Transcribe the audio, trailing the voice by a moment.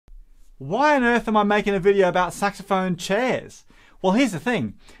Why on earth am I making a video about saxophone chairs? Well, here's the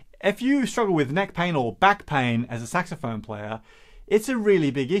thing. If you struggle with neck pain or back pain as a saxophone player, it's a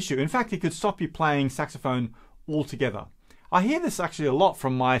really big issue. In fact, it could stop you playing saxophone altogether. I hear this actually a lot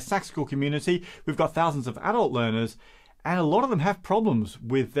from my Sax School community. We've got thousands of adult learners, and a lot of them have problems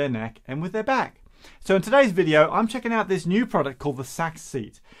with their neck and with their back. So in today's video, I'm checking out this new product called the Sax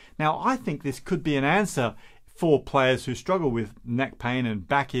Seat. Now, I think this could be an answer for players who struggle with neck pain and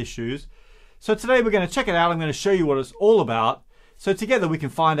back issues. So today we're going to check it out. I'm going to show you what it's all about. So together we can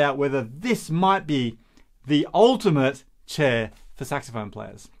find out whether this might be the ultimate chair for saxophone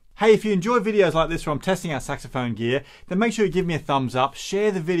players. Hey, if you enjoy videos like this where I'm testing out saxophone gear, then make sure you give me a thumbs up, share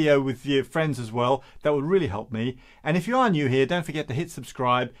the video with your friends as well. That would really help me. And if you are new here, don't forget to hit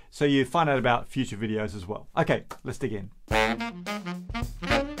subscribe so you find out about future videos as well. Okay, let's dig in.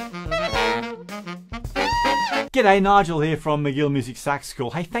 G'day, Nigel here from McGill Music Sax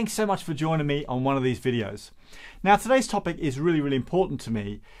School. Hey, thanks so much for joining me on one of these videos. Now, today's topic is really important to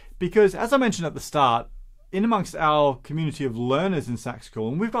me because, as I mentioned at the start, in amongst our community of learners in Sax School,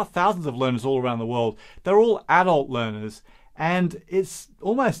 and we've got thousands of learners all around the world, they're all adult learners, and it's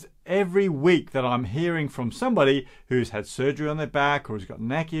almost every week that I'm hearing from somebody who's had surgery on their back or has got a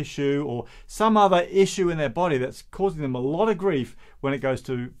neck issue or some other issue in their body that's causing them a lot of grief when it comes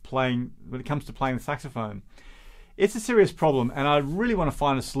to playing the saxophone. It's a serious problem, and I really want to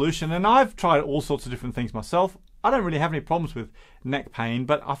find a solution, and I've tried all sorts of different things myself. I don't really have any problems with neck pain,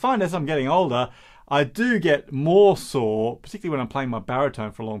 but I find as I'm getting older, I do get more sore, particularly when I'm playing my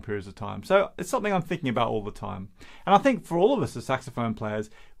baritone for long periods of time. So it's something I'm thinking about all the time. And I think for all of us as saxophone players,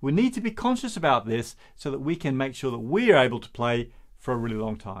 we need to be conscious about this so that we can make sure that we are able to play for a really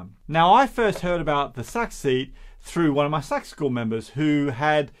long time. Now, I first heard about the Sax Seat through one of my Sax School members who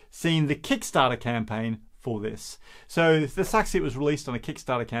had seen the Kickstarter campaign for this. So the Sax Seat was released on a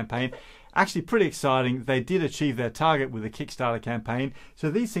Kickstarter campaign. Actually pretty exciting. They did achieve their target with the Kickstarter campaign. So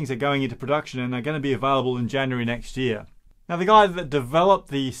these things are going into production and are going to be available in January next year. Now, the guy that developed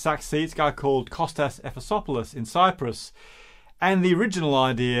the Sax Seats, a guy called Kostas Efesopoulos in Cyprus, and the original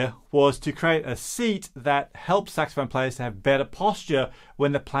idea was to create a seat that helps saxophone players to have better posture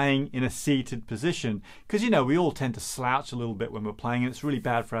when they're playing in a seated position. Because, you know, we all tend to slouch a little bit when we're playing, and it's really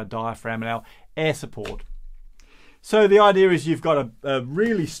bad for our diaphragm and our air support. So the idea is you've got a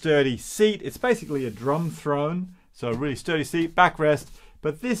really sturdy seat. It's basically a drum throne, so a really sturdy seat, backrest.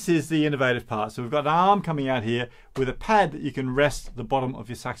 But this is the innovative part. So we've got an arm coming out here with a pad that you can rest the bottom of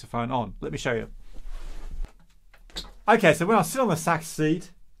your saxophone on. Let me show you. Okay, so when I sit on the Sax Seat,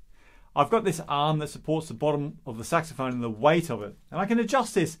 I've got this arm that supports the bottom of the saxophone and the weight of it. And I can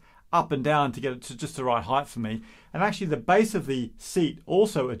adjust this up and down to get it to just the right height for me. And actually the base of the seat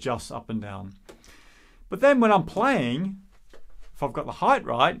also adjusts up and down. But then when I'm playing, if I've got the height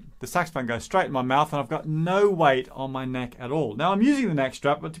right, the saxophone goes straight in my mouth and I've got no weight on my neck at all. Now, I'm using the neck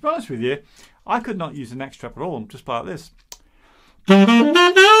strap, but to be honest with you, I could not use the neck strap at all. I'm just play like this.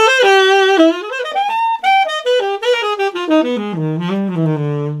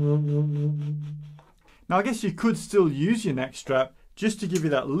 Now, I guess you could still use your neck strap just to give you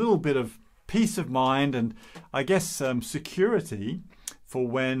that little bit of peace of mind and I guess security for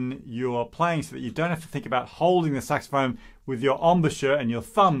when you're playing, so that you don't have to think about holding the saxophone with your embouchure and your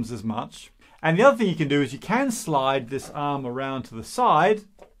thumbs as much. And the other thing you can do is you can slide this arm around to the side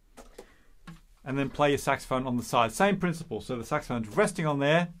and then play your saxophone on the side. Same principle. So the saxophone's resting on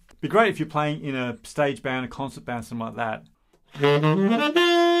there. Be great if you're playing in a stage band, a concert band, something like that.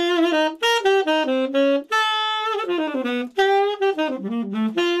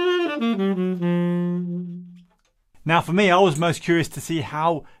 Now, for me, I was most curious to see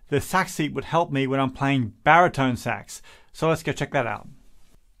how the Sax Seat would help me when I'm playing baritone sax. So let's go check that out.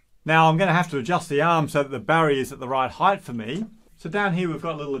 Now, I'm going to have to adjust the arm so that the Bari is at the right height for me. So down here, we've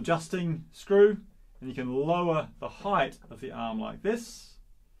got a little adjusting screw, and you can lower the height of the arm like this.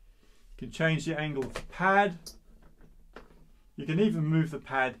 You can change the angle of the pad. You can even move the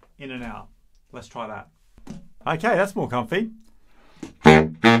pad in and out. Let's try that. Okay, that's more comfy.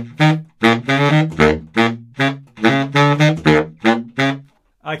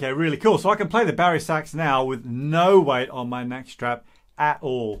 Okay, really cool. So I can play the Bari Sax now with no weight on my neck strap at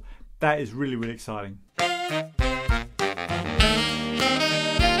all. That is really exciting.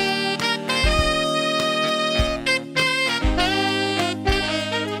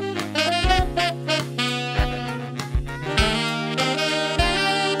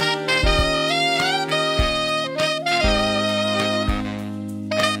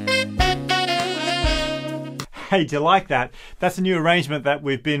 Hey, do you like that? That's a new arrangement that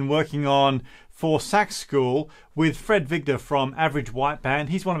we've been working on for Sax School with Fred Vigder from Average White Band.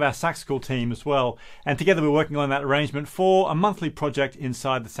 He's one of our Sax School team as well. And together we're working on that arrangement for a monthly project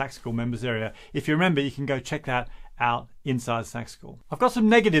inside the Sax School members area. If you remember, you can go check that out inside Sax School. I've got some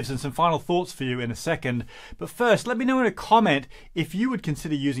negatives and some final thoughts for you in a second, but first let me know in a comment if you would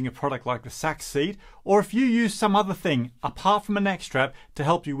consider using a product like the Sax Seat, or if you use some other thing apart from a neck strap to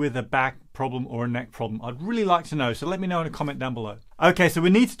help you with a back problem or a neck problem. I'd really like to know, so let me know in a comment down below. Okay, so we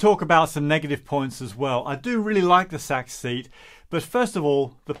need to talk about some negative points as well. I do really like the Sax Seat, but first of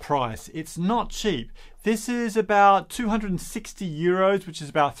all, the price. It's not cheap. This is about 260 euros, which is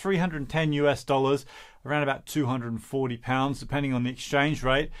about 310 US dollars, around about 240 pounds, depending on the exchange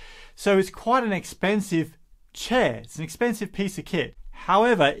rate. So it's quite an expensive chair. It's an expensive piece of kit.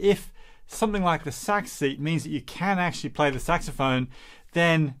 However, if something like the Sax Seat means that you can actually play the saxophone,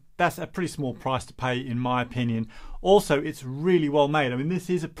 then that's a pretty small price to pay, in my opinion. Also, it's really well made. I mean, this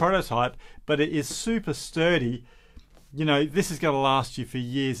is a prototype, but it is super sturdy. You know, this is going to last you for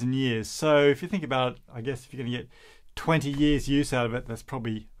years and years. So if you think about it, I guess if you're going to get 20 years use out of it, that's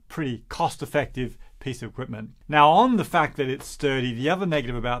probably a pretty cost-effective piece of equipment. Now, on the fact that it's sturdy, the other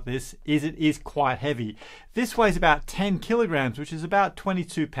negative about this is it is quite heavy. This weighs about 10 kilograms, which is about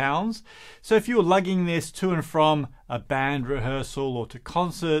 22 pounds. So if you were lugging this to and from a band rehearsal or to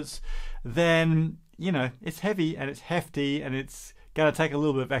concerts, then, you know, it's heavy and it's hefty and it's going to take a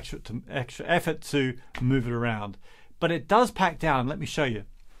little bit of extra effort to move it around. But it does pack down. Let me show you.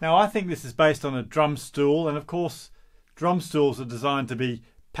 Now, I think this is based on a drum stool, and of course, drum stools are designed to be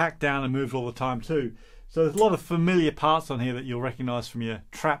packed down and moved all the time too. So there's a lot of familiar parts on here that you'll recognize from your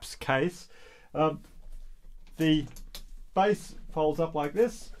Traps case. The base folds up like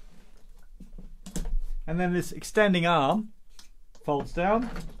this, and then this extending arm folds down.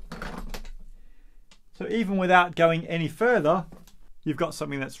 So even without going any further, you've got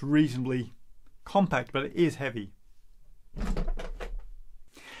something that's reasonably compact, but it is heavy.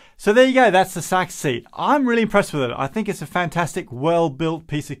 So there you go, that's the Sax Seat. I'm really impressed with it. I think it's a fantastic, well-built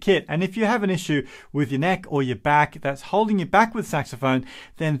piece of kit. And if you have an issue with your neck or your back that's holding you back with saxophone,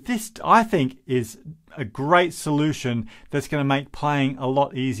 then this, I think, is a great solution that's going to make playing a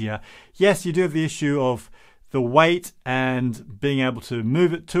lot easier. Yes, you do have the issue of the weight and being able to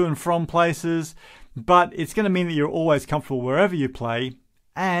move it to and from places, but it's going to mean that you're always comfortable wherever you play,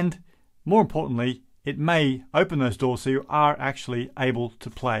 and more importantly, it may open those doors so you are actually able to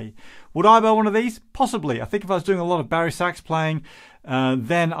play. Would I buy one of these? Possibly. I think if I was doing a lot of Bari Sax playing,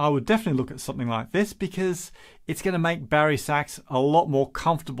 then I would definitely look at something like this, because it's going to make Bari Sax a lot more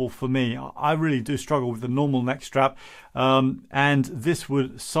comfortable for me. I really do struggle with the normal neck strap, and this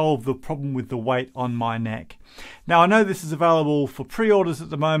would solve the problem with the weight on my neck. Now, I know this is available for pre-orders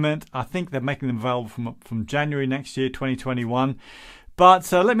at the moment. I think they're making them available from January next year, 2021.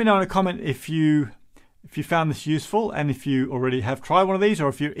 But let me know in a comment if you found this useful, and if you already have tried one of these, or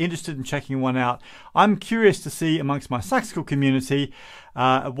if you're interested in checking one out. I'm curious to see amongst my Sax School community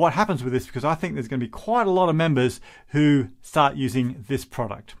what happens with this, because I think there's going to be quite a lot of members who start using this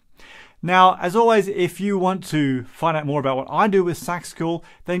product. Now, as always, if you want to find out more about what I do with Sax School,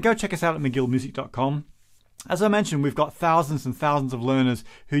 then go check us out at mcgillmusic.com. As I mentioned, we've got thousands and thousands of learners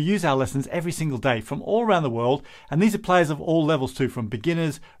who use our lessons every single day from all around the world, and these are players of all levels too, from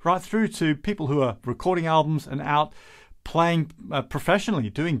beginners right through to people who are recording albums and out playing professionally,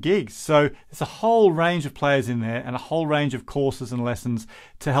 doing gigs. So there's a whole range of players in there and a whole range of courses and lessons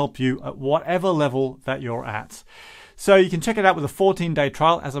to help you at whatever level that you're at. So you can check it out with a 14-day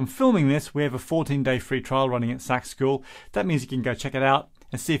trial. As I'm filming this, we have a 14-day free trial running at Sax School. That means you can go check it out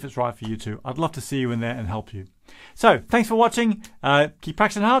and see if it's right for you too. I'd love to see you in there and help you. So thanks for watching. Keep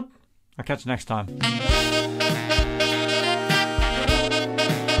practicing hard. I'll catch you next time.